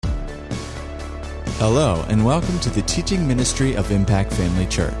Hello, and welcome to the teaching ministry of Impact Family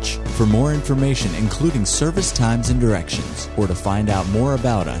Church. For more information, including service times and directions, or to find out more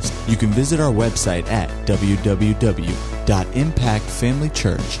about us, you can visit our website at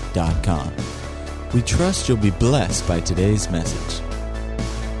www.impactfamilychurch.com. We trust you'll be blessed by today's message.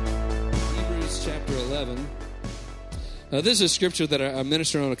 Hebrews chapter 11. This is a scripture that I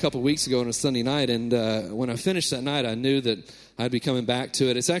ministered on a couple weeks ago on a Sunday night, and when I finished that night, I knew that I'd be coming back to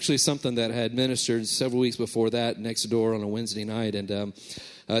it. It's actually something that I had ministered several weeks before that, next door on a Wednesday night, and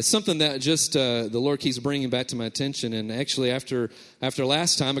something that just the Lord keeps bringing back to my attention. And actually, after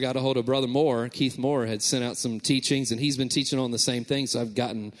last time, I got a hold of Brother Moore. Keith Moore had sent out some teachings, and he's been teaching on the same thing, so I've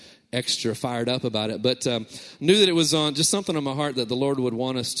gotten extra fired up about it. But knew that it was on just something on my heart that the Lord would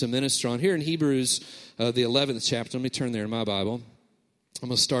want us to minister on. Here in Hebrews, the 11th chapter, let me turn there in my Bible. I'm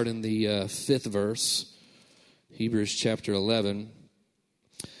going to start in the 5th verse. Hebrews chapter 11.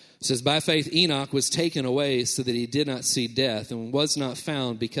 It says, "By faith Enoch was taken away so that he did not see death, and was not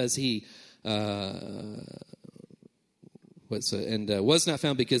found because was not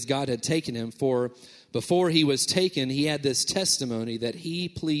found because God had taken him. For before he was taken, he had this testimony that he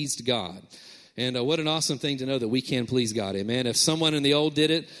pleased God." And what an awesome thing to know that we can please God, amen. If someone in the old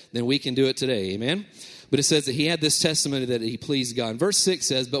did it, then we can do it today, amen. But it says that he had this testimony that he pleased God. And verse 6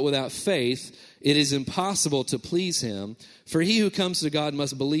 says, "But without faith it is impossible to please him. For he who comes to God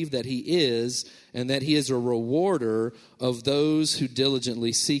must believe that he is, and that he is a rewarder of those who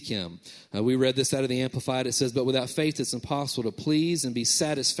diligently seek him." We read this out of the Amplified. It says, "But without faith it's impossible to please and be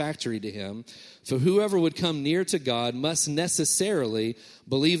satisfactory to him. For whoever would come near to God must necessarily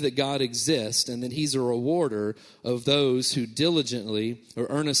believe that God exists, and that he's a rewarder of those who diligently or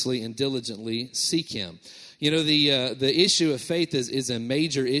earnestly and diligently seek him." You know, the issue of faith is a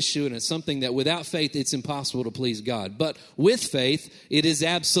major issue, and it's something that without faith, it's impossible to please God. But with faith, it is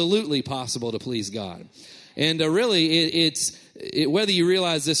absolutely possible to please God. And really, whether you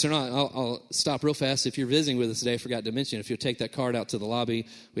realize this or not, I'll stop real fast. If you're visiting with us today, I forgot to mention, if you'll take that card out to the lobby,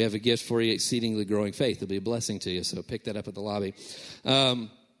 we have a gift for you, Exceedingly Growing Faith. It'll be a blessing to you, so pick that up at the lobby. But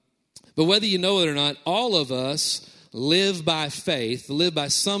whether you know it or not, all of us live by faith, live by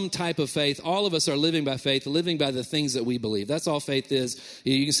some type of faith. All of us are living by faith, living by the things that we believe. That's all faith is.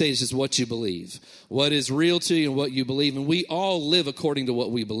 You can say it's just what you believe, what is real to you and what you believe. And we all live according to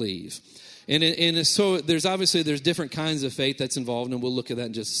what we believe. And so there's different kinds of faith that's involved, and we'll look at that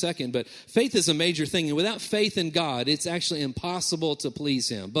in just a second. But faith is a major thing, and without faith in God, it's actually impossible to please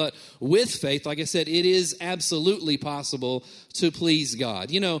him. But with faith, like I said, it is absolutely possible to please God.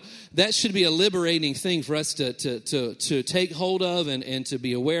 You know, that should be a liberating thing for us to take hold of and to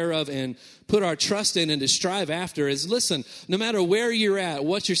be aware of and put our trust in and to strive after. Is, listen, no matter where you're at,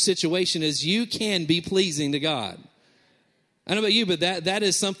 what your situation is, you can be pleasing to God. I don't know about you, but that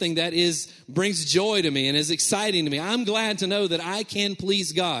is something that brings joy to me and is exciting to me. I'm glad to know that I can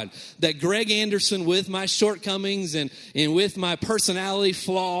please God. That Greg Anderson, with my shortcomings and with my personality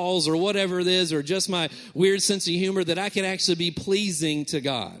flaws or whatever it is, or just my weird sense of humor, that I can actually be pleasing to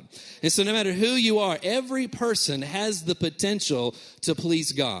God. And so no matter who you are, every person has the potential to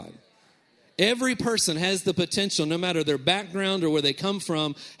please God. Every person has the potential, no matter their background or where they come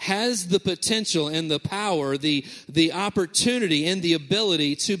from, has the potential and the power, the opportunity and the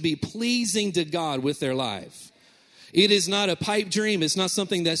ability to be pleasing to God with their life. It is not a pipe dream. It's not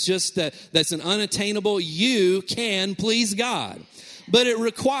something that's an unattainable. You can please God. But it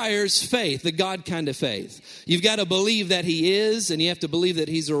requires faith, the God kind of faith. You've got to believe that he is, and you have to believe that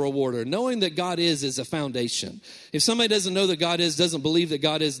he's a rewarder. Knowing that God is a foundation. If somebody doesn't know that God is, doesn't believe that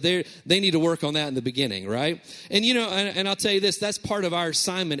God is there, they need to work on that in the beginning, right? And you know, and I'll tell you this, that's part of our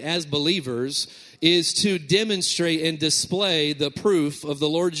assignment as believers, is to demonstrate and display the proof of the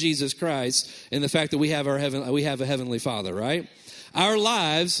Lord Jesus Christ and the fact that we have a heavenly Father, right? Our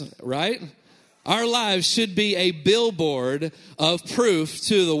lives, right? Our lives should be a billboard of proof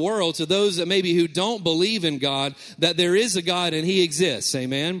to the world, to those that maybe who don't believe in God, that there is a God and he exists,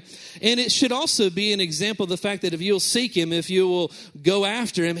 amen? And it should also be an example of the fact that if you'll seek him, if you will go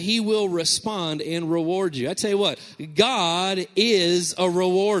after him, he will respond and reward you. I tell you what, God is a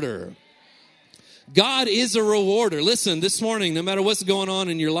rewarder. God is a rewarder. Listen, this morning, no matter what's going on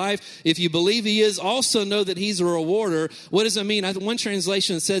in your life, if you believe he is, also know that he's a rewarder. What does it mean? One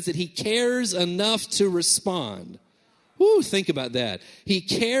translation says that he cares enough to respond. Woo, think about that. He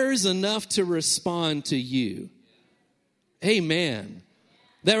cares enough to respond to you. Amen.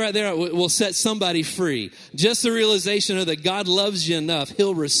 That right there will set somebody free. Just the realization of that God loves you enough,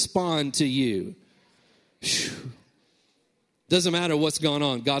 he'll respond to you. Whew. Doesn't matter what's going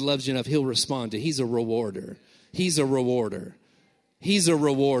on. God loves you enough. He'll respond to you. He's a rewarder. He's a rewarder. He's a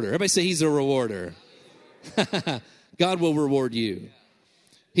rewarder. Everybody say he's a rewarder. God will reward you.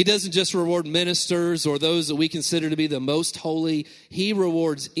 He doesn't just reward ministers or those that we consider to be the most holy. He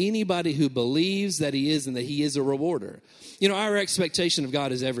rewards anybody who believes that he is and that he is a rewarder. You know, our expectation of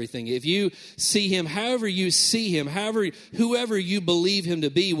God is everything. If you see him, however you see him, whoever you believe him to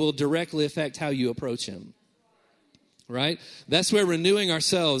be will directly affect how you approach him. Right? That's where renewing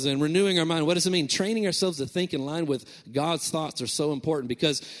ourselves and renewing our mind. What does it mean? Training ourselves to think in line with God's thoughts are so important,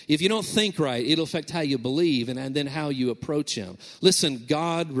 because if you don't think right, it'll affect how you believe and then how you approach him. Listen,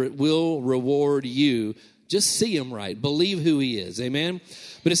 God will reward you. Just see him right. Believe who he is. Amen?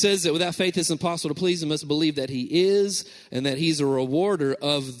 But it says that without faith it's impossible to please him. Must believe that he is and that he's a rewarder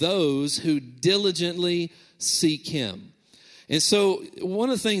of those who diligently seek him. And so one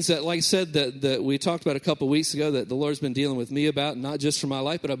of the things that, like I said, that we talked about a couple weeks ago that the Lord's been dealing with me about, not just for my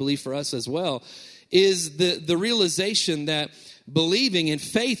life, but I believe for us as well, is the realization that believing in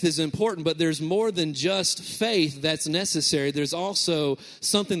faith is important, but there's more than just faith that's necessary. There's also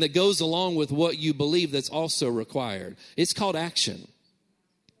something that goes along with what you believe that's also required. It's called action.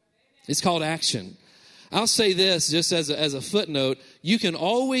 It's called action. I'll say this just as a footnote. You can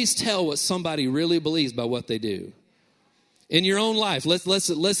always tell what somebody really believes by what they do. In your own life,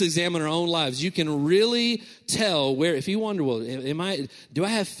 let's examine our own lives. You can really tell where, if you wonder, well, do I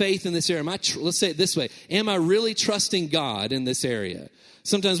have faith in this area? Let's say it this way. Am I really trusting God in this area?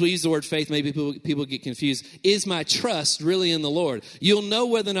 Sometimes we use the word faith. Maybe people get confused. Is my trust really in the Lord? You'll know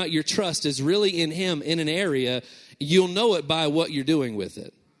whether or not your trust is really in him in an area. You'll know it by what you're doing with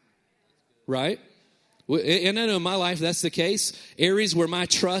it. Right? And I know in my life that's the case. Areas where my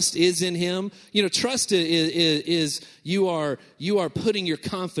trust is in him. You know, trust is you are putting your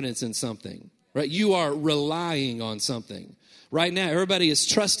confidence in something, right? You are relying on something. Right now, everybody is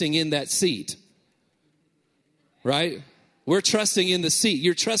trusting in that seat, right? We're trusting in the seat.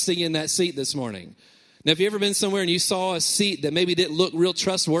 You're trusting in that seat this morning. Now, have you ever been somewhere and you saw a seat that maybe didn't look real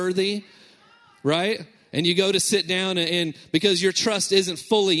trustworthy, right? And you go to sit down and because your trust isn't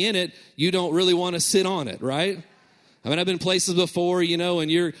fully in it, you don't really want to sit on it, right? I mean, I've been places before, and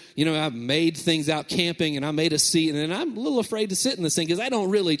I've made things out camping and I made a seat and I'm a little afraid to sit in this thing because I don't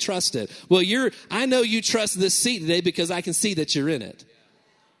really trust it. Well, I know you trust this seat today because I can see that you're in it,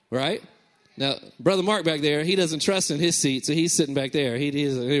 right? Now, Brother Mark back there, he doesn't trust in his seat, so he's sitting back there.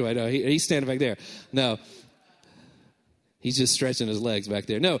 He's standing back there. No. He's just stretching his legs back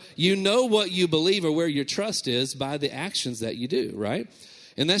there. No, you know what you believe or where your trust is by the actions that you do, right?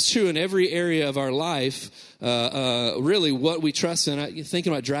 And that's true in every area of our life, really what we trust in. You're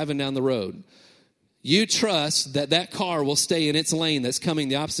thinking about driving down the road. You trust that car will stay in its lane that's coming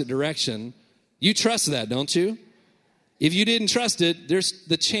the opposite direction. You trust that, don't you? If you didn't trust it,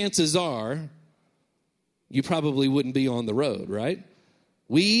 the chances are you probably wouldn't be on the road, right?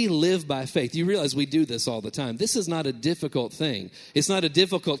 We live by faith. You realize we do this all the time. This is not a difficult thing. It's not a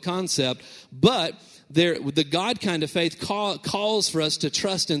difficult concept, but the God kind of faith calls for us to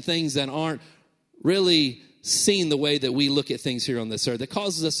trust in things that aren't really seen the way that we look at things here on this earth. That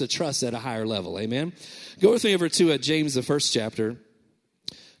causes us to trust at a higher level. Amen? Go with me over to James, the first chapter.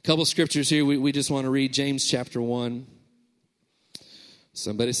 A couple scriptures here we just want to read. James chapter 1.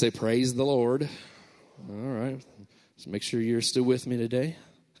 Somebody say, praise the Lord. All right. So make sure you're still with me today.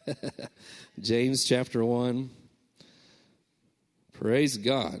 James chapter 1. Praise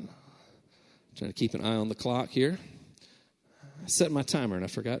God. I'm trying to keep an eye on the clock here. I set my timer and I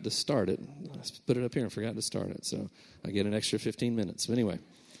forgot to start it. I put it up here and forgot to start it. So I get an extra 15 minutes. But anyway,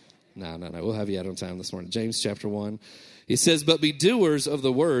 no. We'll have you out on time this morning. James chapter 1. He says, but be doers of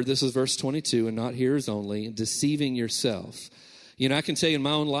the word. This is verse 22, and not hearers only, deceiving yourself. You know, I can tell you in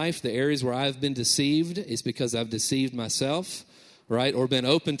my own life, the areas where I've been deceived is because I've deceived myself, right? Or been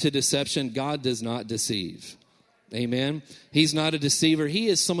open to deception. God does not deceive. Amen. He's not a deceiver. He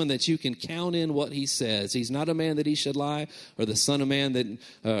is someone that you can count in what he says. He's not a man that he should lie, or the son of man that,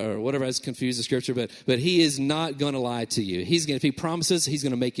 or whatever has confused the scripture, but he is not going to lie to you. If he promises, he's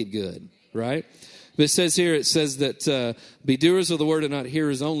going to make it good, right? But it says that be doers of the word and not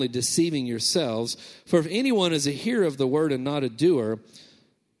hearers only, deceiving yourselves. For if anyone is a hearer of the word and not a doer,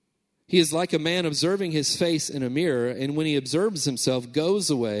 he is like a man observing his face in a mirror, and when he observes himself, goes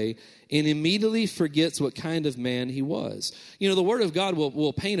away and immediately forgets what kind of man he was. You know, the word of God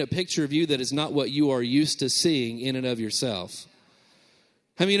will paint a picture of you that is not what you are used to seeing in and of yourself.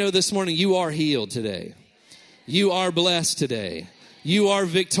 How many know this morning you are healed today? You are blessed today. You are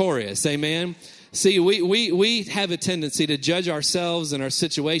victorious. Amen. See, we have a tendency to judge ourselves and our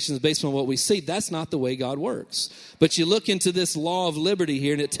situations based on what we see. That's not the way God works. But you look into this law of liberty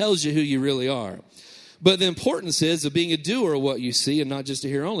here, and it tells you who you really are. But the importance is of being a doer of what you see and not just a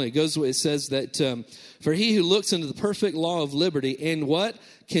hearer only. It says that for he who looks into the perfect law of liberty and what?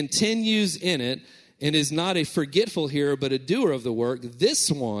 Continues in it and is not a forgetful hearer but a doer of the work, this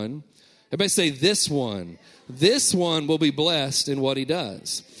one, everybody say this one will be blessed in what he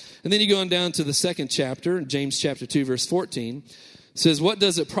does. And then you go on down to the second chapter, James chapter 2, verse 14. It says, what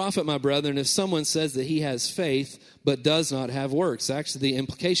does it profit, my brethren, if someone says that he has faith but does not have works? Actually, the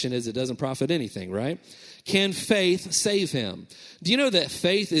implication is it doesn't profit anything, right? Can faith save him? Do you know that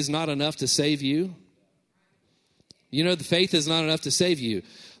faith is not enough to save you? You know, the faith is not enough to save you.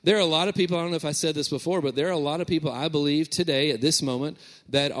 There are a lot of people, I don't know if I said this before, but there are a lot of people, I believe, today, at this moment,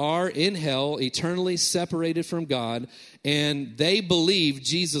 that are in hell, eternally separated from God, and they believe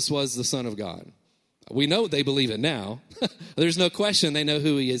Jesus was the Son of God. We know they believe it now. There's no question they know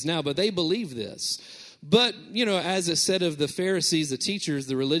who he is now, but they believe this. But, you know, as it said of the Pharisees, the teachers,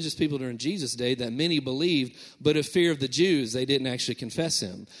 the religious people during Jesus' day, that many believed, but of fear of the Jews, they didn't actually confess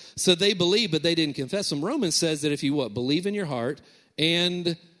him. So they believed, but they didn't confess him. Romans says that if you believe in your heart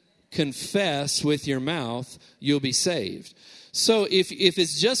and confess with your mouth, you'll be saved. So if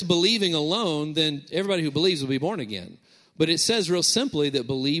it's just believing alone, then everybody who believes will be born again. But it says real simply that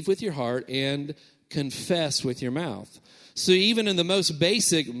believe with your heart and confess with your mouth. So even in the most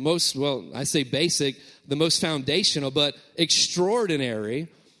basic, the most foundational, but extraordinary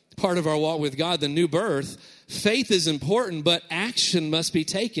part of our walk with God, the new birth, faith is important, but action must be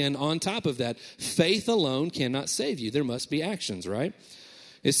taken on top of that. Faith alone cannot save you. There must be actions, right?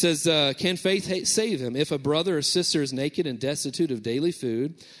 It says, can faith save him? If a brother or sister is naked and destitute of daily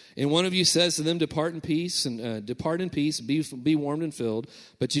food, and one of you says to them, depart in peace, be warmed and filled,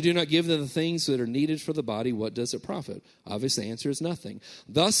 but you do not give them the things that are needed for the body, what does it profit? Obviously, the answer is nothing.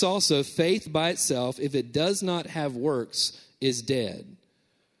 Thus also, faith by itself, if it does not have works, is dead.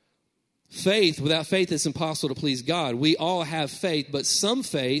 Without faith, it's impossible to please God. We all have faith, but some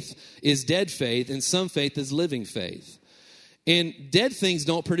faith is dead faith, and some faith is living faith. And dead things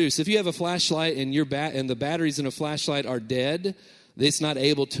don't produce. If you have a flashlight and and the batteries in a flashlight are dead, it's not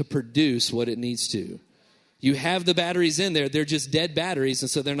able to produce what it needs to. You have the batteries in there, they're just dead batteries,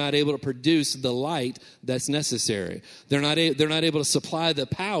 and so they're not able to produce the light that's necessary. They're not able to supply the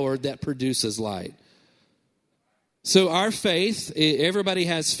power that produces light. So our faith, everybody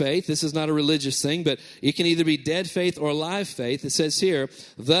has faith. This is not a religious thing, but it can either be dead faith or live faith. It says here,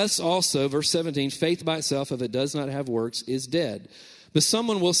 thus also, verse 17, faith by itself, if it does not have works, is dead. But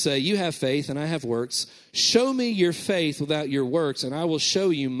someone will say, you have faith and I have works. Show me your faith without your works, and I will show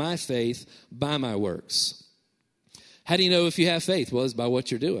you my faith by my works. How do you know if you have faith? Well, it's by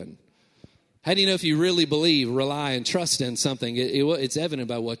what you're doing. How do you know if you really believe, rely, and trust in something? It's evident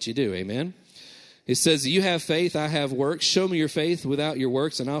by what you do, amen? It says, you have faith, I have works. Show me your faith without your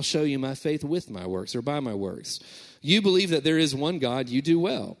works, and I'll show you my faith with my works, or by my works. You believe that there is one God, you do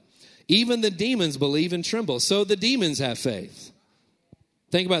well. Even the demons believe and tremble. So the demons have faith.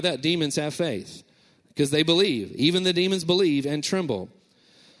 Think about that. Demons have faith because they believe. Even the demons believe and tremble.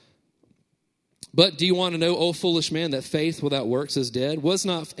 But do you want to know, O foolish man, that faith without works is dead? Was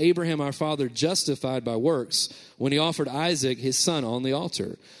not Abraham our father justified by works when he offered Isaac his son on the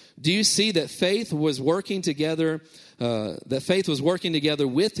altar? Do you see that faith was working together?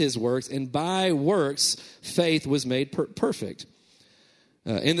 With his works, and by works faith was made perfect.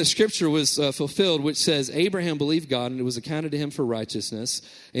 And the scripture was fulfilled, which says, Abraham believed God, and it was accounted to him for righteousness,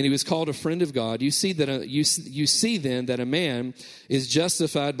 and he was called a friend of God. You see then that a man is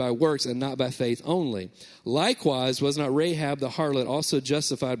justified by works and not by faith only. Likewise, was not Rahab the harlot also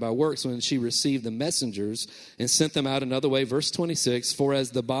justified by works when she received the messengers and sent them out another way? Verse 26, for as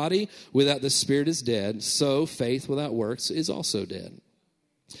the body without the spirit is dead, so faith without works is also dead.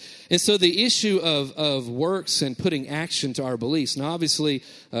 And so the issue of works and putting action to our beliefs. Now, obviously,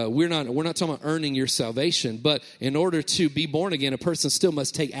 we're not talking about earning your salvation, but in order to be born again, a person still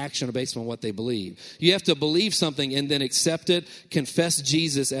must take action based on what they believe. You have to believe something and then accept it, confess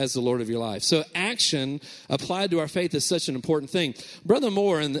Jesus as the Lord of your life. So action applied to our faith is such an important thing. Brother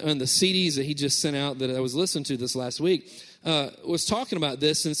Moore, in the CDs that he just sent out that I was listening to this last week, was talking about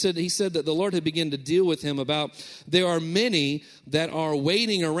this and he said that the Lord had begun to deal with him about there are many that are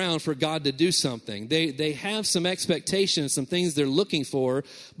waiting around for God to do something. They have some expectations, some things they're looking for,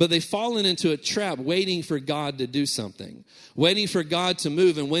 but they've fallen into a trap waiting for God to do something, waiting for God to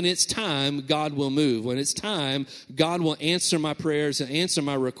move. And when it's time, God will move. When it's time, God will answer my prayers and answer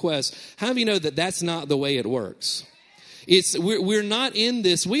my requests. How do you know that that's not the way it works? We're not in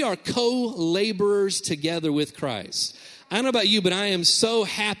this. We are co-laborers together with Christ. I don't know about you, but I am so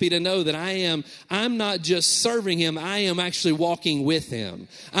happy to know that I'm not just serving him, I am actually walking with him.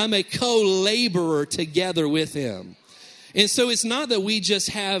 I'm a co-laborer together with him. And so it's not that we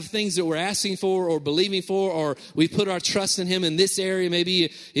just have things that we're asking for or believing for, or we put our trust in him in this area.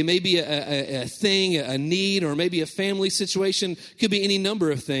 Maybe it may be a thing, a need, or maybe a family situation. Could be any number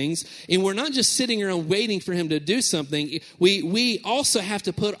of things. And we're not just sitting around waiting for him to do something. We also have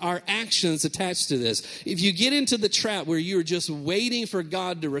to put our actions attached to this. If you get into the trap where you're just waiting for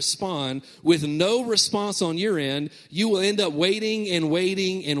God to respond with no response on your end, you will end up waiting and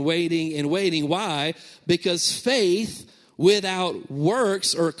waiting and waiting and waiting. Why? Because faith without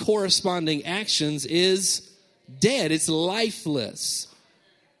works or corresponding actions is dead. It's lifeless.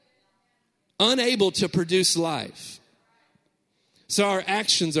 Unable to produce life. So our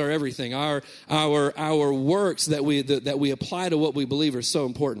actions are everything. Our works that we apply to what we believe are so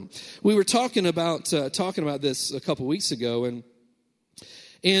important. We were talking about this a couple weeks ago, and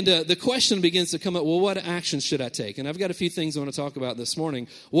the question begins to come up, well, what action should I take? And I've got a few things I want to talk about this morning.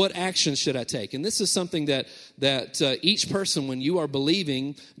 What action should I take? And this is something that each person, when you are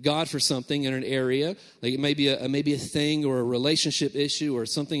believing God for something in an area, like it may be a thing or a relationship issue or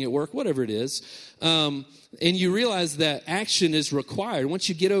something at work, whatever it is, and you realize that action is required. Once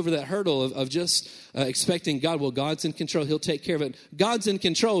you get over that hurdle of just expecting God, well, God's in control, he'll take care of it. God's in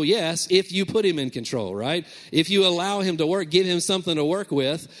control, yes, if you put him in control, right? If you allow him to work, give him something to work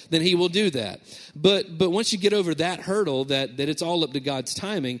with, then he will do that. But once you get over that hurdle, that it's all up to God's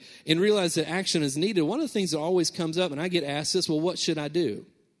timing, and realize that action is needed, one of the things that always comes up, and I get asked this, well, what should I do?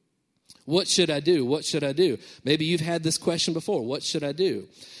 What should I do? What should I do? Maybe you've had this question before. What should I do?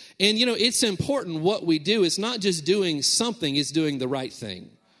 And, it's important what we do. It's not just doing something, it's doing the right thing.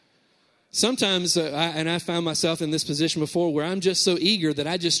 Sometimes, I found myself in this position before where I'm just so eager that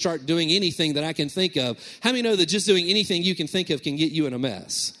I just start doing anything that I can think of. How many know that just doing anything you can think of can get you in a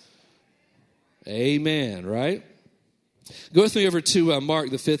mess? Amen, right? Go with me over to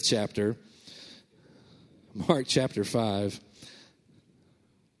Mark, the 5th chapter. Mark chapter 5.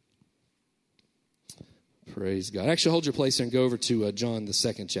 Praise God. Actually, hold your place there and go over to John, the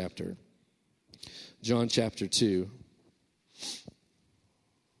 2nd chapter. John chapter 2.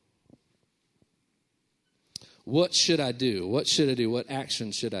 What should I do? What should I do? What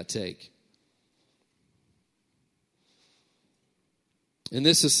action should I take? And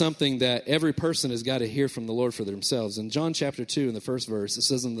this is something that every person has got to hear from the Lord for themselves. In John chapter 2, in the first verse, it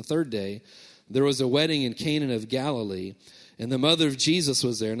says, on the 3rd day, there was a wedding in Cana of Galilee, and the mother of Jesus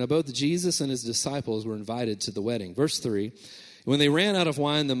was there. Now both Jesus and his disciples were invited to the wedding. Verse 3, when they ran out of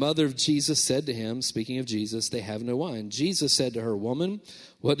wine, the mother of Jesus said to him, speaking of Jesus, they have no wine. Jesus said to her, woman,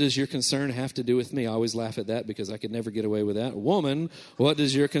 what does your concern have to do with me? I always laugh at that because I could never get away with that. Woman, what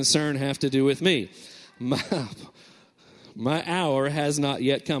does your concern have to do with me? My hour has not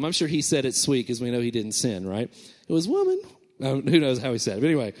yet come. I'm sure he said it sweet because we know he didn't sin, right? It was woman. Who knows how he said it. But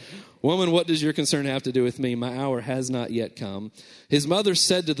anyway, woman, what does your concern have to do with me? My hour has not yet come. His mother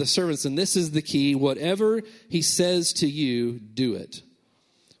said to the servants, and this is the key, whatever he says to you, do it.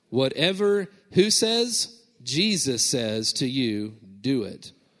 Whatever, who says? Jesus says to you, do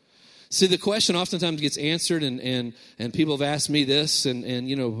it. See, the question oftentimes gets answered, and people have asked me this, and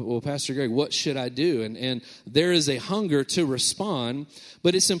well, Pastor Greg, what should I do? And there is a hunger to respond,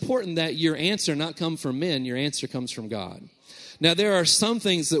 but it's important that your answer not come from men, your answer comes from God. Now, there are some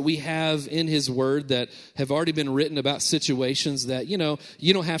things that we have in his word that have already been written about situations that, you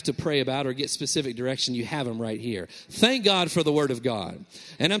don't have to pray about or get specific direction. You have them right here. Thank God for the word of God.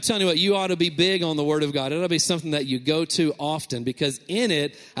 And I'm telling you what, you ought to be big on the word of God. It ought to be something that you go to often because in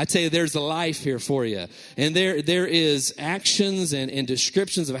it, I tell you, there's a life here for you. And there is actions and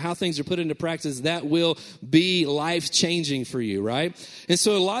descriptions of how things are put into practice that will be life-changing for you, right? And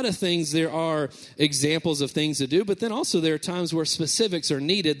so a lot of things, there are examples of things to do, but then also there are times where specifics are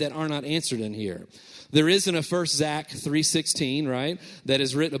needed that are not answered in here. There is in a 1 Zach 3:16, right, that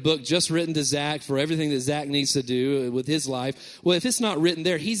is written, a book just written to Zach for everything that Zach needs to do with his life. Well, if it's not written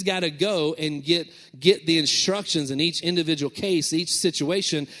there, he's got to go and get the instructions in each individual case, each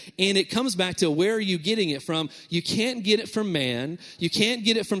situation, and it comes back to where are you getting it from? You can't get it from man. You can't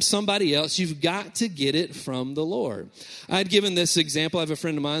get it from somebody else. You've got to get it from the Lord. I'd given this example. I have a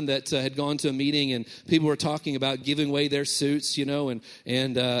friend of mine that had gone to a meeting, and people were talking about giving away their suits, and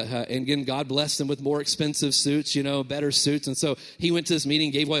again, God blessed them with more expensive suits, better suits. And so he went to this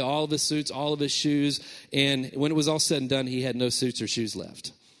meeting, gave away all of his suits, all of his shoes. And when it was all said and done, he had no suits or shoes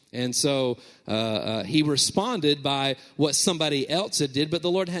left. And so he responded by what somebody else had did, but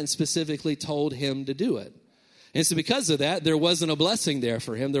the Lord hadn't specifically told him to do it. And so because of that, there wasn't a blessing there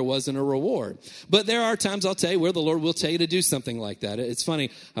for him. There wasn't a reward. But there are times, I'll tell you, where the Lord will tell you to do something like that. It's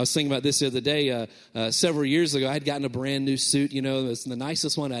funny. I was thinking about this the other day. Several years ago, I had gotten a brand new suit. You know, it was the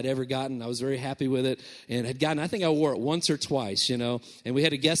nicest one I'd ever gotten. I was very happy with it. And I think I wore it once or twice, you know. And we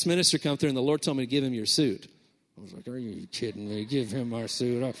had a guest minister come through, and the Lord told me to give him your suit. I was like, are you kidding me? Give him our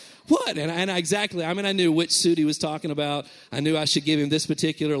suit. What? And I knew which suit he was talking about. I knew I should give him this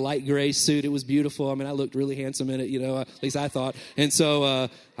particular light gray suit. It was beautiful. I mean, I looked really handsome in it, you know, at least I thought. And so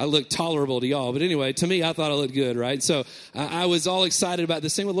I looked tolerable to y'all. But anyway, to me, I thought I looked good, right? So I was all excited about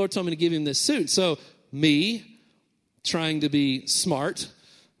this thing. The Lord told me to give him this suit. So me, trying to be smart,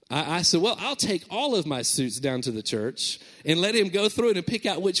 I said, well, I'll take all of my suits down to the church and let him go through it and pick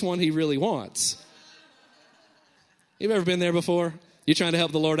out which one he really wants. You've ever been there before? You're trying to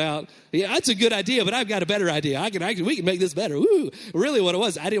help the Lord out? Yeah, that's a good idea, but I've got a better idea. We can make this better. Woo! Really what it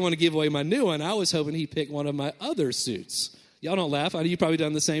was, I didn't want to give away my new one. I was hoping he'd pick one of my other suits. Y'all don't laugh. You've probably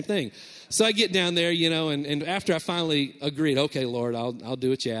done the same thing. So I get down there, you know, and after I finally agreed, okay, Lord, I'll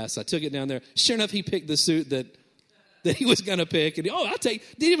do what you ask. I took it down there. Sure enough, he picked the suit that he was going to pick. And didn't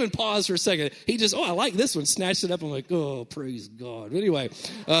even pause for a second. He just, I like this one. Snatched it up. I'm like, oh, praise God. Anyway,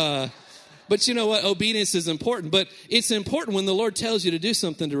 but you know what? Obedience is important. But it's important when the Lord tells you to do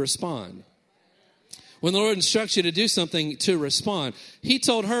something to respond. When the Lord instructs you to do something, to respond. He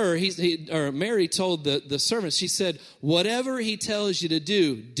told her, Mary told the servant, she said, whatever he tells you to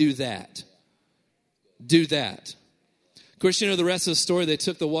do, do that. Do that. Of course, you know the rest of the story. They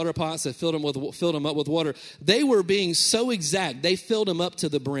took the water pots, they filled them up with water. They were being so exact, they filled them up to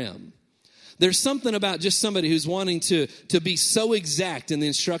the brim. There's something about just somebody who's wanting to be so exact in the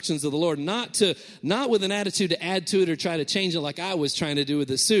instructions of the Lord, not with an attitude to add to it or try to change it like I was trying to do with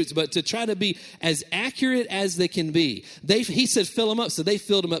the suits, but to try to be as accurate as they can be. He said, fill them up, so they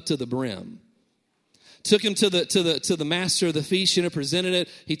filled them up to the brim. Took him to the master of the feast, presented it.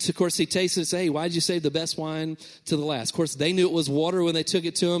 He tasted it and said, hey, why did you save the best wine to the last? Of course, they knew it was water when they took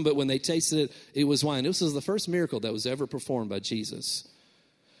it to him, but when they tasted it, it was wine. This was the first miracle that was ever performed by Jesus.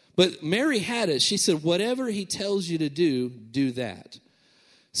 But Mary had it. She said, whatever he tells you to do, do that.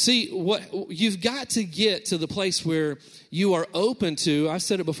 See, you've got to get to the place where you are open to. I've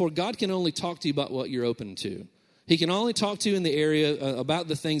said it before, God can only talk to you about what you're open to. He can only talk to you in the area about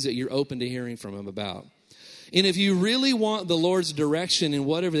the things that you're open to hearing from him about. And if you really want the Lord's direction in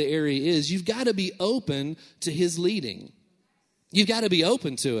whatever the area is, you've got to be open to his leading. You've got to be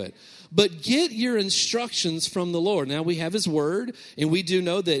open to it. But get your instructions from the Lord. Now, we have his word, and we do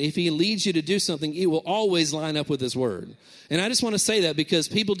know that if he leads you to do something, it will always line up with his word. And I just want to say that because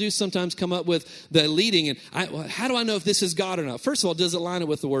people do sometimes come up with the leading, and how do I know if this is God or not? First of all, does it line up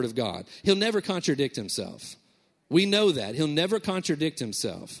with the word of God? He'll never contradict himself. We know that. He'll never contradict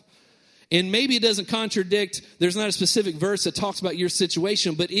himself. And maybe it doesn't contradict, there's not a specific verse that talks about your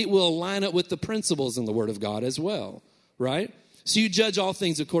situation, but it will line up with the principles in the word of God as well, right? So you judge all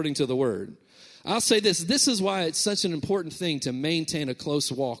things according to the word. I'll say this. This is why it's such an important thing to maintain a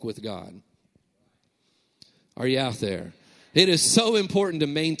close walk with God. Are you out there? It is so important to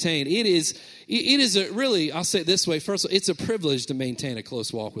maintain. It is really, I'll say it this way. First of all, it's a privilege to maintain a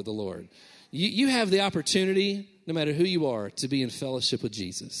close walk with the Lord. You have the opportunity, no matter who you are, to be in fellowship with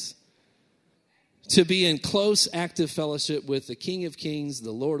Jesus. To be in close, active fellowship with the King of Kings,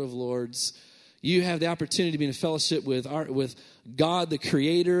 the Lord of Lords. You have the opportunity to be in fellowship with God, the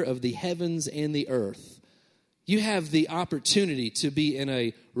creator of the heavens and the earth. You have the opportunity to be in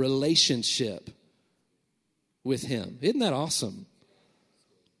a relationship with him. Isn't that awesome?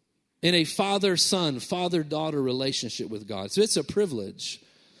 In a father-son, father-daughter relationship with God. So it's a privilege.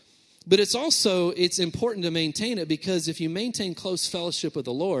 But it's important to maintain it because if you maintain close fellowship with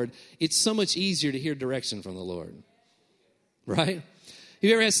the Lord, it's so much easier to hear direction from the Lord. Right? Have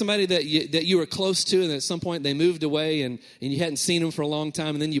you ever had somebody that you were close to and at some point they moved away and you hadn't seen them for a long time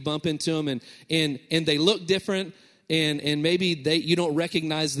and then you bump into them and they look different and maybe you don't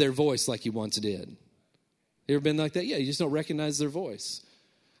recognize their voice like you once did? You ever been like that? Yeah, you just don't recognize their voice.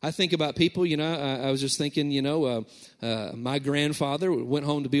 I think about people, I was just thinking, my grandfather went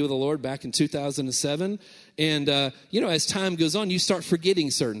home to be with the Lord back in 2007. And, as time goes on, you start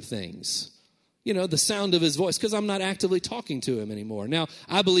forgetting certain things. The sound of his voice, because I'm not actively talking to him anymore. Now,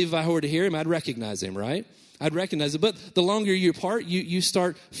 I believe if I were to hear him, I'd recognize him, right? I'd recognize it. But the longer you're apart, you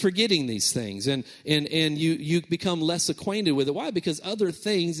start forgetting these things. And you become less acquainted with it. Why? Because other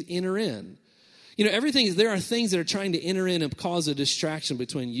things enter in. There are things that are trying to enter in and cause a distraction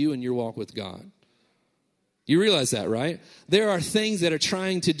between you and your walk with God. You realize that, right? There are things that are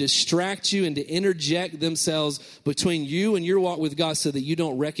trying to distract you and to interject themselves between you and your walk with God so that you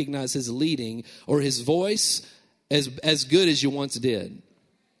don't recognize his leading or his voice as good as you once did.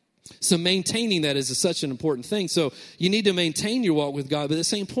 So maintaining that is such an important thing. So you need to maintain your walk with God, but at the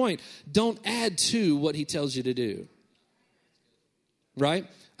same point, don't add to what he tells you to do. Right?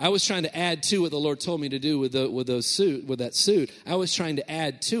 I was trying to add to what the Lord told me to do with that suit. I was trying to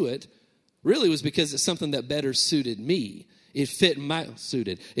add to it. Really, it was because it's something that better suited me. It fit my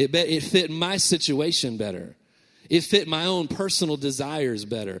situation better. It fit my own personal desires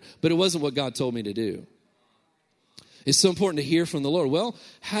better. But it wasn't what God told me to do. It's so important to hear from the Lord. Well,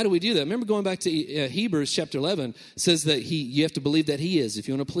 how do we do that? Remember going back to Hebrews chapter 11, says that you have to believe that he is. If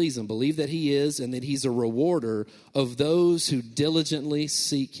you want to please him, believe that he is and that he's a rewarder of those who diligently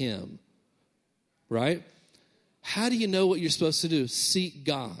seek him. Right? How do you know what you're supposed to do? Seek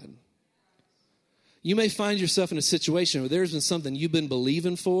God. You may find yourself in a situation where there's been something you've been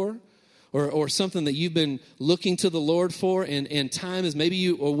believing for, or something that you've been looking to the Lord for, and time is, maybe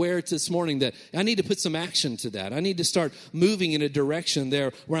you aware this morning that I need to put some action to that. I need to start moving in a direction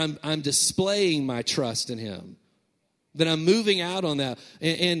there where I'm displaying my trust in him, that I'm moving out on that.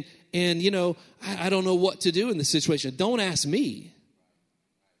 And you know, I don't know what to do in this situation. Don't ask me.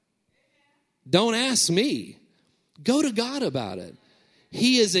 Don't ask me. Go to God about it.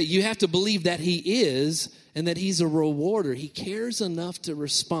 You have to believe that he is, and that he's a rewarder. He cares enough to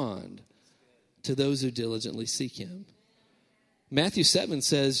respond to those who diligently seek him. Matthew 7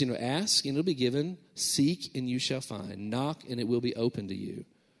 says, ask and it'll be given, seek and you shall find, knock and it will be open to you.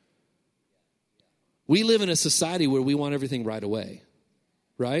 We live in a society where we want everything right away,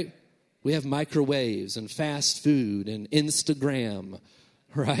 right? We have microwaves and fast food and Instagram,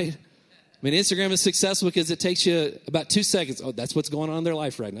 right? I mean, Instagram is successful because it takes you about 2 seconds. Oh, that's what's going on in their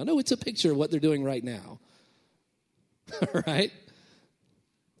life right now. No, it's a picture of what they're doing right now, right?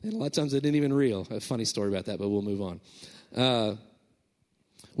 And a lot of times it isn't even real. A funny story about that, but we'll move on.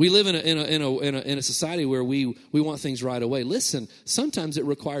 We live in a society where we want things right away. Listen, sometimes it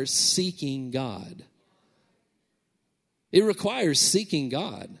requires seeking God. It requires seeking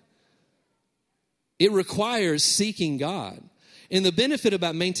God. It requires seeking God. And the benefit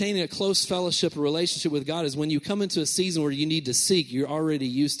about maintaining a close fellowship or relationship with God is when you come into a season where you need to seek, you're already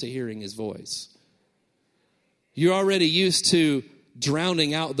used to hearing his voice. You're already used to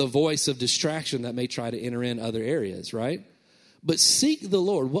drowning out the voice of distraction that may try to enter in other areas, right? But seek the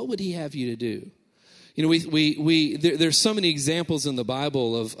Lord. What would he have you to do? There's so many examples in the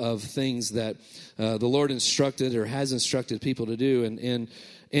Bible of things that the Lord instructed or has instructed people to do.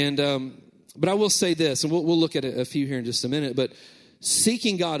 But I will say this, and we'll look at a few here in just a minute, but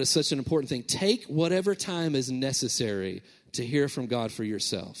seeking God is such an important thing. Take whatever time is necessary to hear from God for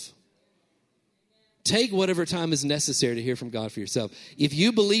yourself. Take whatever time is necessary to hear from God for yourself. If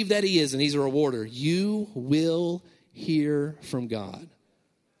you believe that he is and he's a rewarder, you will hear from God.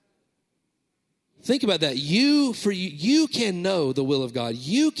 Think about that. You can know the will of God.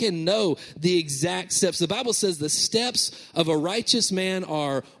 You can know the exact steps. The Bible says the steps of a righteous man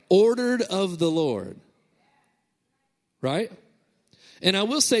are ordered of the Lord. Right? And I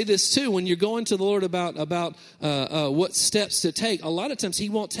will say this too, when you're going to the Lord about what steps to take, a lot of times he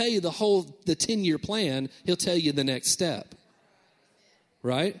won't tell you the 10-year plan. He'll tell you the next step.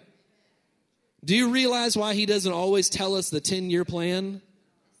 Right? Do you realize why he doesn't always tell us the 10-year plan?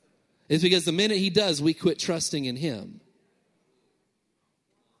 It's because the minute he does, we quit trusting in him.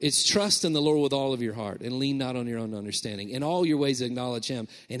 It's trust in the Lord with all of your heart and lean not on your own understanding. In all your ways acknowledge him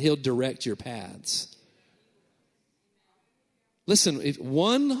and he'll direct your paths. Listen, if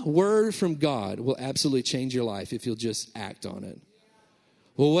one word from God will absolutely change your life if you'll just act on it.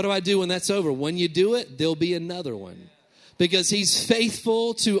 Well, what do I do when that's over? When you do it, there'll be another one. Because he's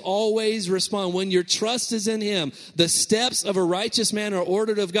faithful to always respond. When your trust is in him, the steps of a righteous man are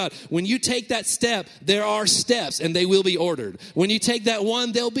ordered of God. When you take that step, there are steps and they will be ordered. When you take that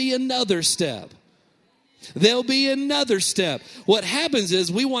one, there'll be another step. There'll be another step. What happens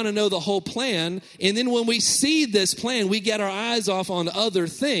is we want to know the whole plan, and then when we see this plan, we get our eyes off on other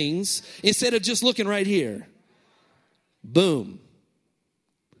things instead of just looking right here. Boom.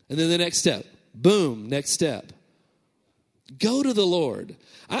 And then the next step. Boom, next step. Go to the Lord.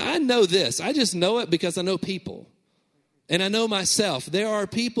 I know this. I just know it because I know people. And I know myself. There are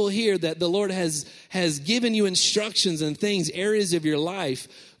people here that the Lord has given you instructions and things, areas of your life.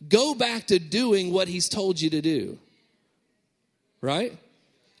 Go back to doing what he's told you to do. Right?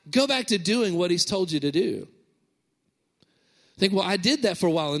 Go back to doing what he's told you to do. Think, well, I did that for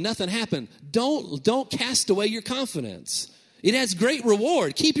a while and nothing happened. Don't cast away your confidence. It has great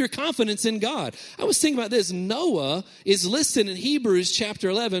reward. Keep your confidence in God. I was thinking about this. Noah is listed in Hebrews chapter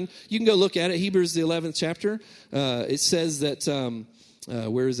 11. You can go look at it. Hebrews the 11th chapter. It says that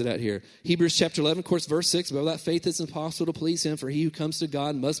Where is it at here? Hebrews chapter 11, of course, verse 6. But without faith it's impossible to please him, for he who comes to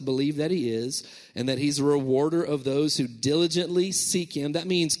God must believe that he is, and that he's a rewarder of those who diligently seek him. That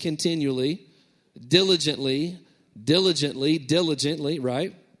means continually, diligently,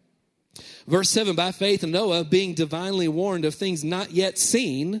 right? Verse 7, by faith Noah, being divinely warned of things not yet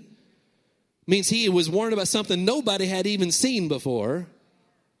seen, means he was warned about something nobody had even seen before.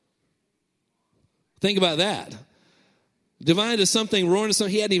 Think about that. Divine to something, warned to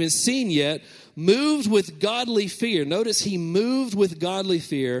something he hadn't even seen yet, moved with godly fear. Notice he moved with godly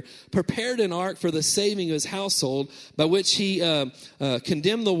fear, prepared an ark for the saving of his household, by which he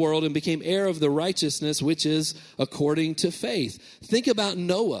condemned the world and became heir of the righteousness which is according to faith. Think about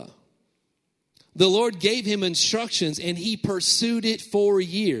Noah. The Lord gave him instructions and he pursued it for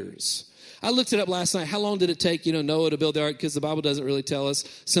years. I looked it up last night. How long did it take, Noah to build the ark? Because the Bible doesn't really tell us.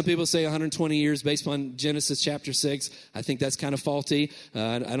 Some people say 120 years based on Genesis chapter 6. I think that's kind of faulty.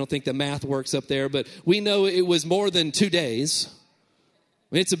 I don't think the math works up there. But we know it was more than 2 days.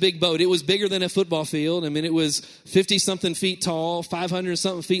 I mean, it's a big boat. It was bigger than a football field. I mean, it was 50-something feet tall,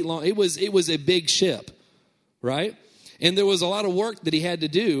 500-something feet long. It was a big ship, right? And there was a lot of work that he had to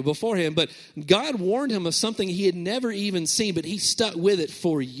do before him. But God warned him of something he had never even seen, but he stuck with it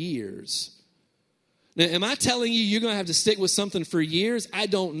for years. Now, am I telling you you're going to have to stick with something for years? I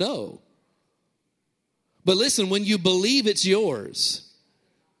don't know. But listen, when you believe it's yours,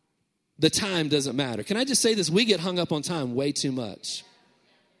 the time doesn't matter. Can I just say this? We get hung up on time way too much.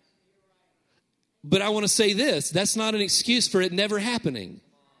 But I want to say this. That's not an excuse for it never happening.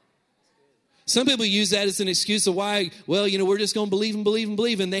 Some people use that as an excuse of why, we're just going to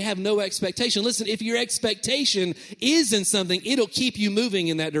believe, and they have no expectation. Listen, if your expectation is in something, it'll keep you moving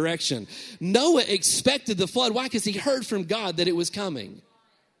in that direction. Noah expected the flood. Why? Because he heard from God that it was coming.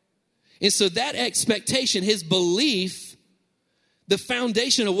 And so that expectation, his belief, the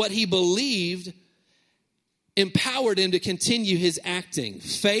foundation of what he believed, empowered him to continue his acting.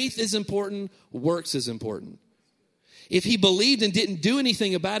 Faith is important. Works is important. If he believed and didn't do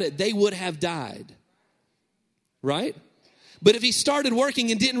anything about it, they would have died. Right? But if he started working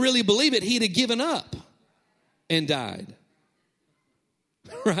and didn't really believe it, he'd have given up and died.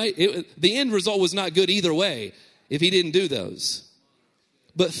 Right? The end result was not good either way if he didn't do those.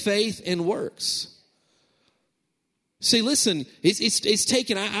 But faith and works. See, listen, it's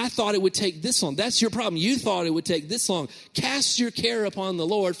taken, I thought it would take this long. That's your problem. You thought it would take this long. Cast your care upon the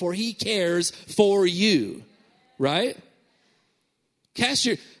Lord, for he cares for you. Right?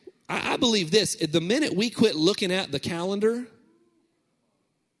 I believe this. The minute we quit looking at the calendar,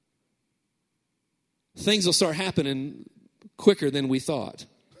 things will start happening quicker than we thought.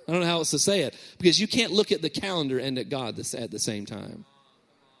 I don't know how else to say it. Because you can't look at the calendar and at God at the same time.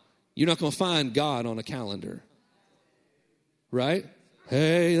 You're not going to find God on a calendar. Right?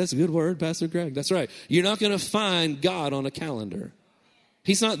 Hey, that's a good word, Pastor Greg. That's right. You're not going to find God on a calendar.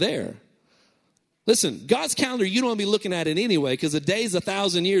 He's not there. Listen, God's calendar, you don't want to be looking at it anyway, because a day is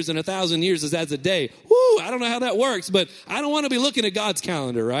 1,000 years, and 1,000 years is as a day. Woo, I don't know how that works, but I don't want to be looking at God's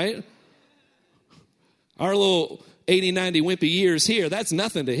calendar, right? Our little 80, 90 wimpy years here, that's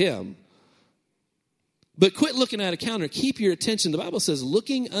nothing to him. But quit looking at a calendar. Keep your attention. The Bible says,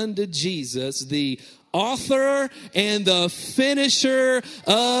 looking unto Jesus, the author and the finisher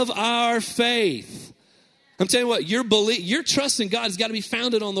of our faith. I'm telling you what, your trust in God has got to be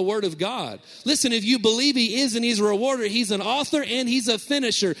founded on the Word of God. Listen, if you believe he is and he's a rewarder, he's an author and he's a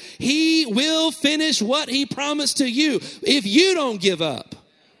finisher. He will finish what he promised to you if you don't give up,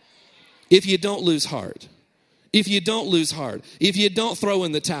 if you don't lose heart, if you don't lose heart, if you don't throw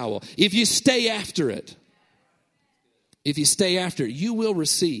in the towel, if you stay after it. If you stay after it, you will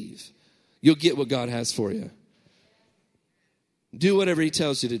receive. You'll get what God has for you. Do whatever he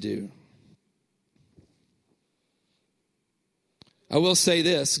tells you to do. I will say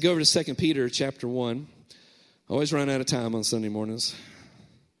this. Go over to 2 Peter chapter 1. I always run out of time on Sunday mornings.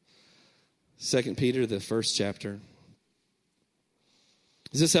 2 Peter, the first chapter.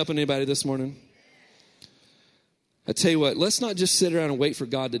 Is this helping anybody this morning? I tell you what, let's not just sit around and wait for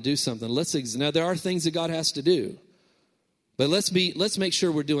God to do something. Now, there are things that God has to do. But let's make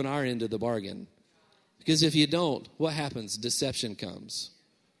sure we're doing our end of the bargain. Because if you don't, what happens? Deception comes.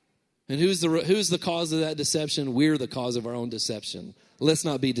 And who's the cause of that deception? We're the cause of our own deception. Let's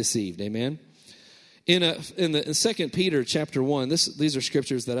not be deceived. Amen? In 2 Peter chapter 1, these are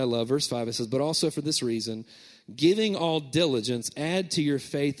scriptures that I love. Verse 5, it says, but also for this reason, giving all diligence, add to your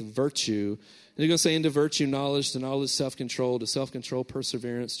faith virtue. And you're going to say into virtue knowledge, to knowledge self-control, to self-control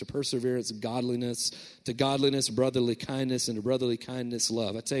perseverance, to perseverance godliness, to godliness brotherly kindness, and to brotherly kindness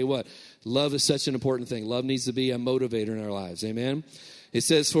love. I tell you what, love is such an important thing. Love needs to be a motivator in our lives. Amen? It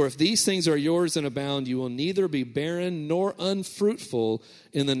says, for if these things are yours and abound, you will neither be barren nor unfruitful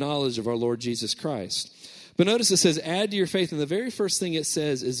in the knowledge of our Lord Jesus Christ. But notice it says, add to your faith. And the very first thing it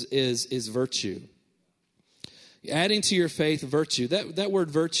says is virtue. Adding to your faith virtue. That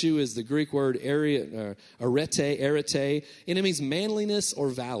word virtue is the Greek word arete, and it means manliness or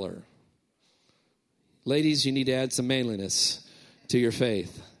valor. Ladies, you need to add some manliness to your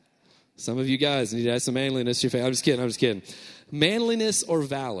faith. Some of you guys need to add some manliness to your faith. I'm just kidding. Manliness or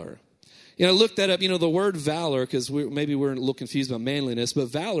valor. Look that up. The word valor, because maybe we're a little confused about manliness, but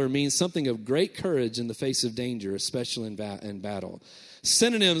valor means something of great courage in the face of danger, especially in battle.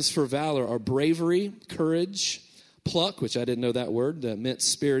 Synonyms for valor are bravery, courage, pluck, which I didn't know that word, that meant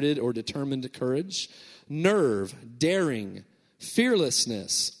spirited or determined courage, nerve, daring,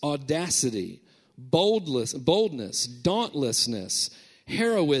 fearlessness, audacity, boldness, dauntlessness,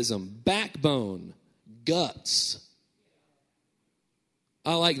 heroism, backbone, guts.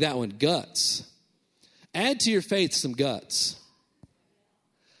 I like that one, guts. Add to your faith some guts.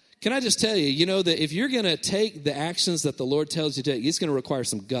 Can I just tell you, that if you're going to take the actions that the Lord tells you to take, it's going to require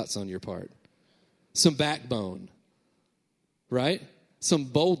some guts on your part, some backbone, right? Some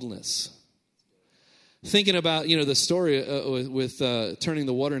boldness. Thinking about, the story with turning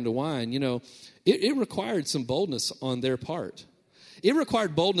the water into wine, it required some boldness on their part. It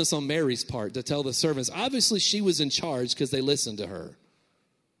required boldness on Mary's part to tell the servants. Obviously, she was in charge because they listened to her.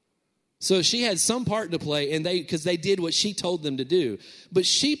 So she had some part to play, and because they did what she told them to do. But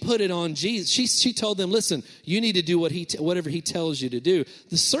she put it on Jesus. She told them, listen, you need to do whatever he tells you to do.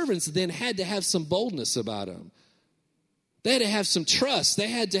 The servants then had to have some boldness about them. They had to have some trust. They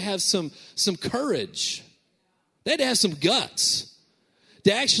had to have some courage. They had to have some guts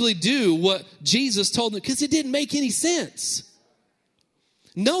to actually do what Jesus told them, because it didn't make any sense.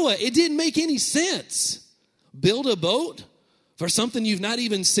 Noah, it didn't make any sense. Build a boat for something you've not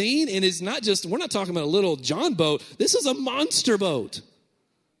even seen, and it's not just, we're not talking about a little John boat. This is a monster boat.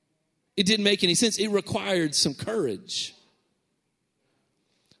 It didn't make any sense. It required some courage.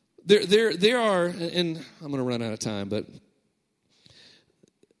 There are, and I'm going to run out of time, but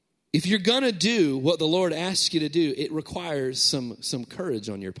if you're going to do what the Lord asks you to do, it requires some courage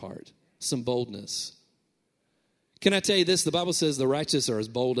on your part, some boldness. Can I tell you this? The Bible says the righteous are as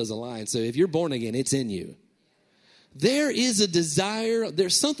bold as a lion. So if you're born again, it's in you. There is a desire,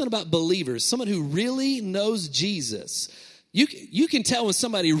 there's something about believers, someone who really knows Jesus. You can tell when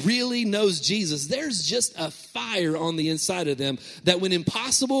somebody really knows Jesus, there's just a fire on the inside of them that when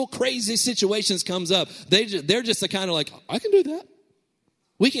impossible, crazy situations comes up, they're just the kind of like, I can do that.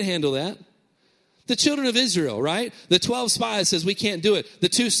 We can handle that. The children of Israel, right? The 12 spies says we can't do it. The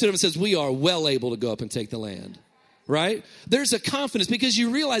 2 stood up and says we are well able to go up and take the land. Right? There's a confidence because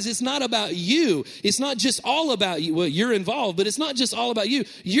you realize it's not about you. It's not just all about you. Well, you're involved, but it's not just all about you.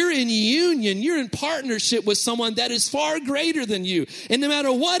 You're in union. You're in partnership with someone that is far greater than you. And no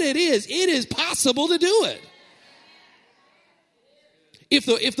matter what it is possible to do it.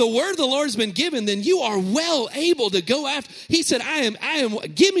 If the word of the Lord has been given, then you are well able to go after. He said, I am,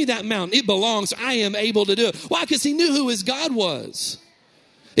 give me that mountain. It belongs. I am able to do it. Why? Because he knew who his God was.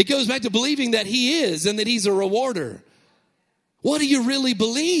 It goes back to believing that he is and that he's a rewarder. What do you really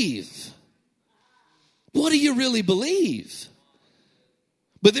believe? What do you really believe?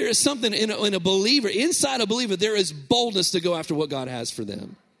 But there is something in a believer, inside a believer, there is boldness to go after what God has for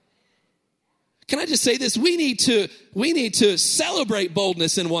them. Can I just say this? We need to celebrate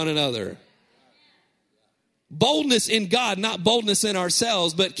boldness in one another. Boldness in God, not boldness in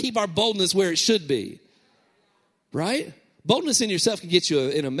ourselves, but keep our boldness where it should be. Right? Boldness in yourself can get you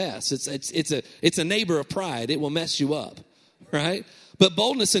in a mess. It's a neighbor of pride. It will mess you up, right? But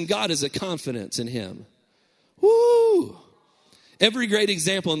boldness in God is a confidence in him. Woo! Every great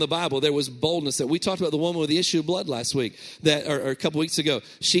example in the Bible, there was boldness. That we talked about the woman with the issue of blood last week, or a couple weeks ago.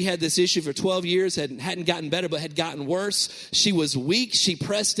 She had this issue for 12 years, hadn't gotten better, but had gotten worse. She was weak. She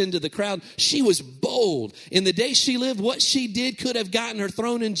pressed into the crowd. She was bold. In the day she lived, what she did could have gotten her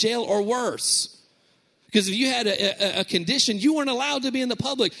thrown in jail or worse. Because if you had a condition, you weren't allowed to be in the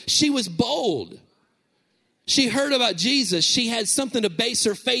public. She was bold. She heard about Jesus. She had something to base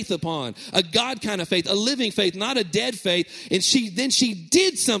her faith upon, a God kind of faith, a living faith, not a dead faith. And then she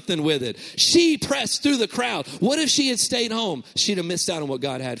did something with it. She pressed through the crowd. What if she had stayed home? She'd have missed out on what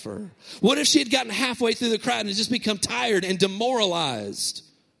God had for her. What if she had gotten halfway through the crowd and just become tired and demoralized?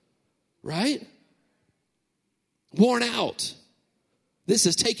 Right? Worn out. This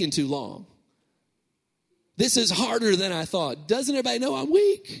has taken too long. This is harder than I thought. Doesn't everybody know I'm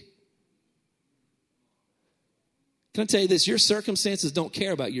weak? Can I tell you this? Your circumstances don't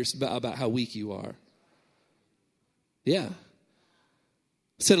care about how weak you are. Yeah.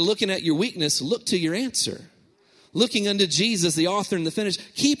 Instead of looking at your weakness, look to your answer. Looking unto Jesus, the author and the finisher.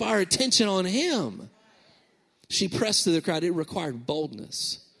 Keep our attention on him. She pressed through the crowd. It required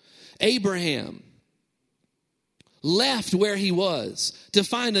boldness. Abraham left where he was to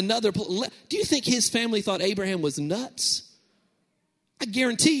find another place. Do you think his family thought Abraham was nuts? I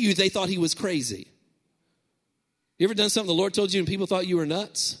guarantee you they thought he was crazy. You ever done something the Lord told you and people thought you were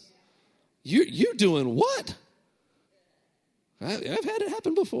nuts? You're doing what? I've had it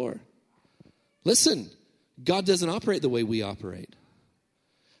happen before. Listen, God doesn't operate the way we operate.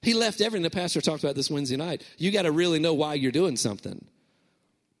 He left everything. The pastor talked about this Wednesday night. You got to really know why you're doing something.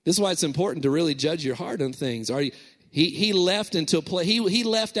 This is why it's important to really judge your heart on things. He left into a place. He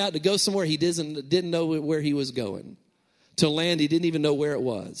left out to go somewhere he didn't know where he was going. To land he didn't even know where it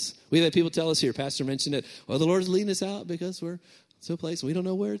was. We've had people tell us here, Pastor mentioned it, well, the Lord's leading us out because we're to a place we don't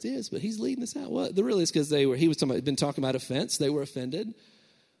know where it is, but he's leading us out. Well, really it's because he was been talking about offense. They were offended.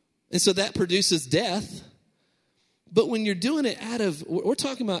 And so that produces death. But when you're doing it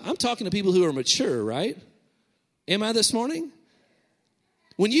I'm talking to people who are mature, right? Am I this morning?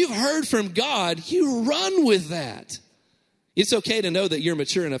 When you've heard from God, you run with that. It's okay to know that you're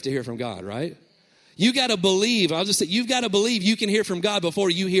mature enough to hear from God, right? You got to believe, I'll just say, you've got to believe you can hear from God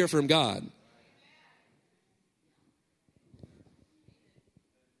before you hear from God.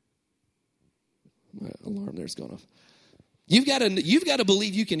 My alarm there's going off. You've got to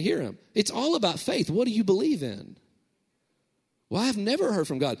believe you can hear him. It's all about faith. What do you believe in? Well, I've never heard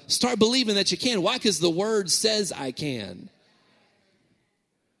from God. Start believing that you can. Why? Because the word says I can.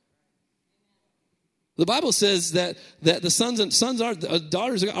 The Bible says that the sons and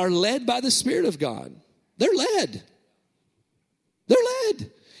daughters are led by the Spirit of God. They're led. They're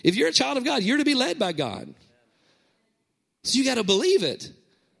led. If you're a child of God, you're to be led by God. So you got to believe it.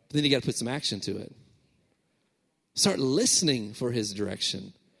 But then you got to put some action to it. Start listening for his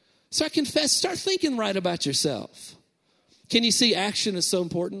direction. Start thinking right about yourself. Can you see action is so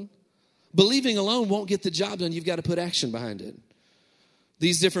important? Believing alone won't get the job done. You've got to put action behind it.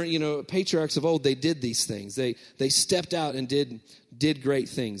 These different, patriarchs of old, they did these things. They stepped out and did great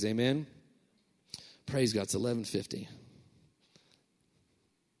things. Amen? Praise God. It's 11:50.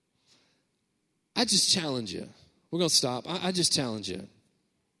 I just challenge you. We're going to stop. I just challenge you.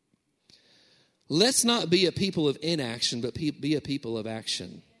 Let's not be a people of inaction, but be a people of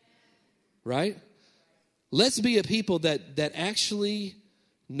action. Right? Let's be a people that actually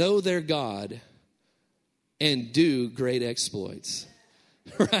know their God and do great exploits.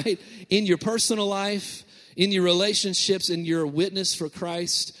 Right? In your personal life, in your relationships, in your witness for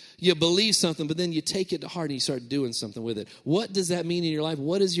Christ, you believe something, but then you take it to heart and you start doing something with it. What does that mean in your life?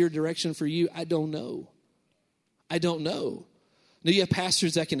 What is your direction for you? I don't know. Now, you have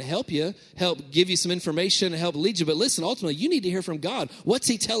pastors that can help give you some information, and help lead you. But listen, ultimately, you need to hear from God. What's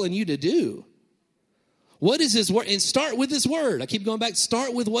he telling you to do? What is his word? And start with his word. I keep going back.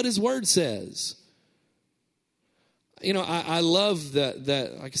 Start with what his word says. I love that,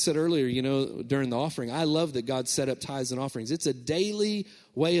 like I said earlier, during the offering, I love that God set up tithes and offerings. It's a daily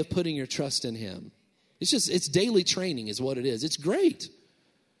way of putting your trust in him. It's daily training is what it is. It's great.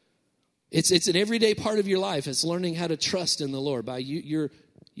 It's an everyday part of your life. It's learning how to trust in the Lord.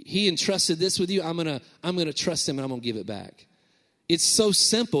 He entrusted this with you. I'm gonna trust him and I'm gonna give it back. It's so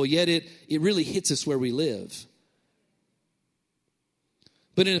simple, yet it really hits us where we live.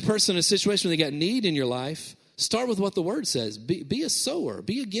 But in a situation where they got need in your life, start with what the word says. Be a sower.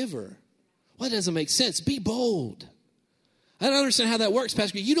 Be a giver. Well, that doesn't make sense. Be bold. I don't understand how that works,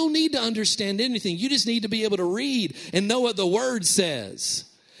 Pastor. You don't need to understand anything. You just need to be able to read and know what the word says.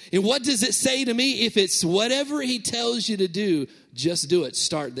 And what does it say to me? If it's whatever he tells you to do, just do it.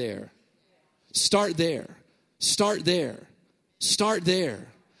 Start there. Start there. Start there. Start there.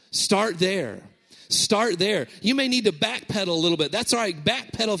 Start there. Start there. You may need to backpedal a little bit. That's all right.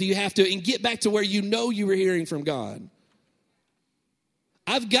 Backpedal if you have to and get back to where you know you were hearing from God.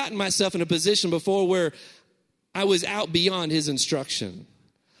 I've gotten myself in a position before where I was out beyond his instruction.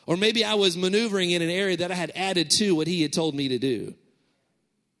 Or maybe I was maneuvering in an area that I had added to what he had told me to do.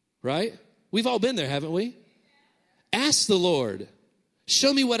 Right? We've all been there, haven't we? Ask the Lord,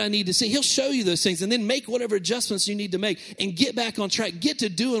 show me what I need to see. He'll show you those things, and then make whatever adjustments you need to make and get back on track. Get to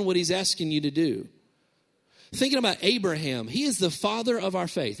doing what he's asking you to do. Thinking about Abraham, he is the father of our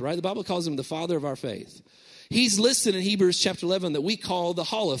faith, right? The Bible calls him the father of our faith. He's listed in Hebrews chapter 11 that we call the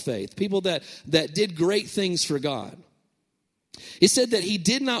hall of faith, people that did great things for God. It said that he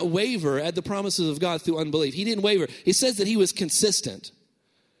did not waver at the promises of God through unbelief. He didn't waver. It says that he was consistent.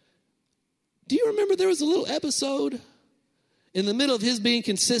 Do you remember there was a little episode in the middle of his being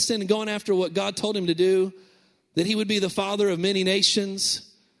consistent and going after what God told him to do, that he would be the father of many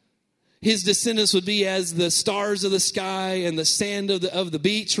nations? His descendants would be as the stars of the sky and the sand of the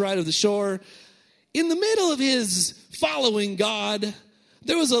beach, right, of the shore. In the middle of his following God,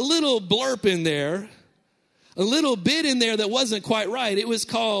 there was a little blurb in there, a little bit in there that wasn't quite right. It was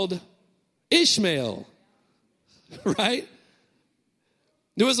called Ishmael, right?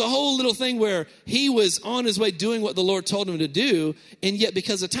 There was a whole little thing where he was on his way doing what the Lord told him to do, and yet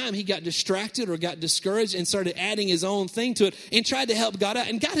because of time, he got distracted or got discouraged and started adding his own thing to it and tried to help God out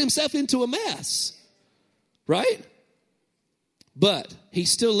and got himself into a mess, right? But he's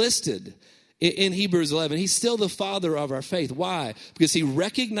still listed in Hebrews 11. He's still the father of our faith. Why? Because he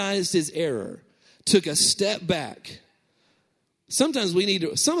recognized his error, took a step back. Sometimes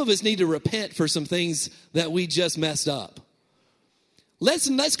some of us need to repent for some things that we just messed up.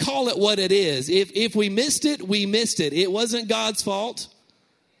 Let's call it what it is. If we missed it, we missed it. It wasn't God's fault.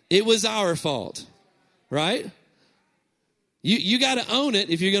 It was our fault, right? You got to own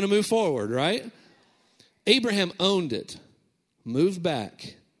it if you're going to move forward, right? Abraham owned it, moved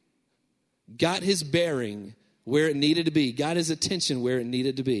back, got his bearing where it needed to be, got his attention where it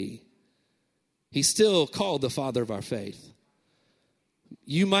needed to be. He's still called the father of our faith.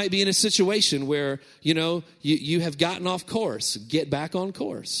 You might be in a situation where, you have gotten off course. Get back on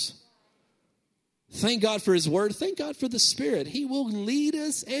course. Thank God for his word. Thank God for the Spirit. He will lead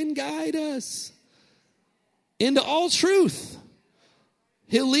us and guide us into all truth.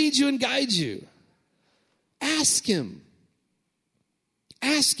 He'll lead you and guide you. Ask him.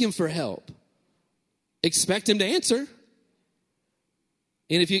 Ask him for help. Expect him to answer.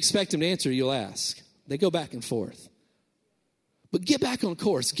 And if you expect him to answer, you'll ask. They go back and forth. But get back on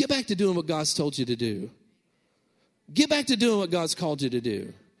course. Get back to doing what God's told you to do. Get back to doing what God's called you to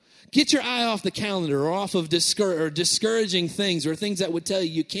do. Get your eye off the calendar or off of discouraging things or things that would tell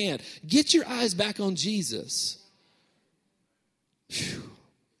you can't. Get your eyes back on Jesus. Whew.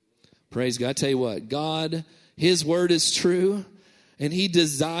 Praise God. I tell you what, God, his word is true, and he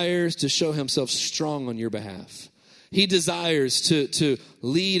desires to show himself strong on your behalf. He desires to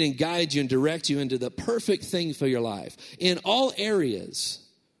lead and guide you and direct you into the perfect thing for your life in all areas.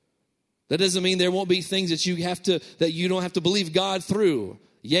 That doesn't mean there won't be things that you don't have to believe God through.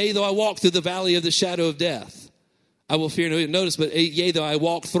 Yea, though I walk through the valley of the shadow of death, I will fear no evil. Notice, but yea, though I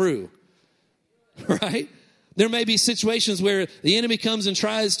walk through, right? There may be situations where the enemy comes and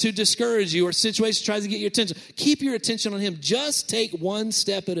tries to discourage you, or situations tries to get your attention. Keep your attention on him. Just take one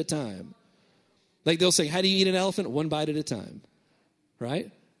step at a time. Like they'll say, how do you eat an elephant? One bite at a time,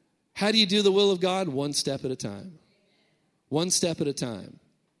 right? How do you do the will of God? One step at a time. One step at a time.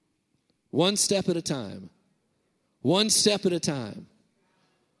 One step at a time. One step at a time.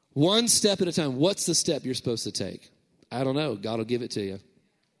 One step at a time. What's the step you're supposed to take? I don't know. God will give it to you.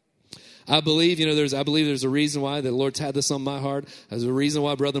 I believe there's a reason why the Lord's had this on my heart. There's a reason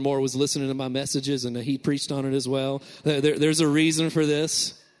why Brother Moore was listening to my messages and he preached on it as well. There's a reason for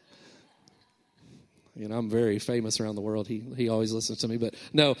this. I'm very famous around the world. He always listens to me. But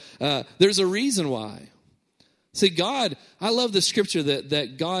no, there's a reason why. See, God, I love the scripture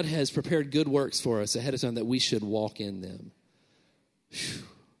that God has prepared good works for us ahead of time that we should walk in them. Whew.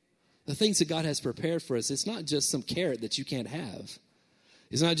 The things that God has prepared for us, it's not just some carrot that you can't have.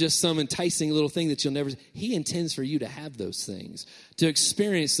 It's not just some enticing little thing that you'll never. He intends for you to have those things, to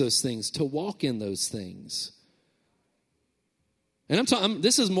experience those things, to walk in those things. And I'm talking,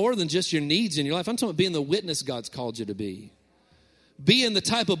 this is more than just your needs in your life. I'm talking about being the witness God's called you to be. Being the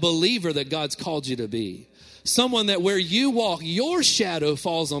type of believer that God's called you to be. Someone that where you walk, your shadow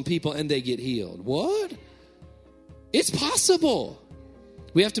falls on people and they get healed. What? It's possible.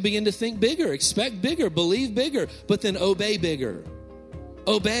 We have to begin to think bigger, expect bigger, believe bigger, but then obey bigger.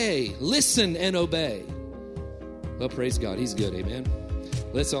 Obey, listen and obey. Well, praise God. He's good, amen.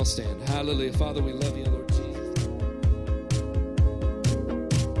 Let's all stand. Hallelujah. Father, we love you, Lord Jesus.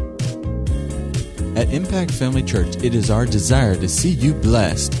 At Impact Family Church, it is our desire to see you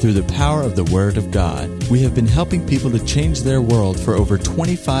blessed through the power of the Word of God. We have been helping people to change their world for over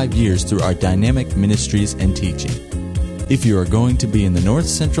 25 years through our dynamic ministries and teaching. If you are going to be in the North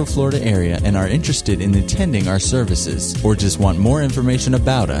Central Florida area and are interested in attending our services or just want more information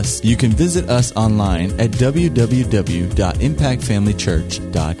about us, you can visit us online at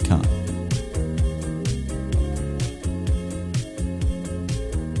www.impactfamilychurch.com.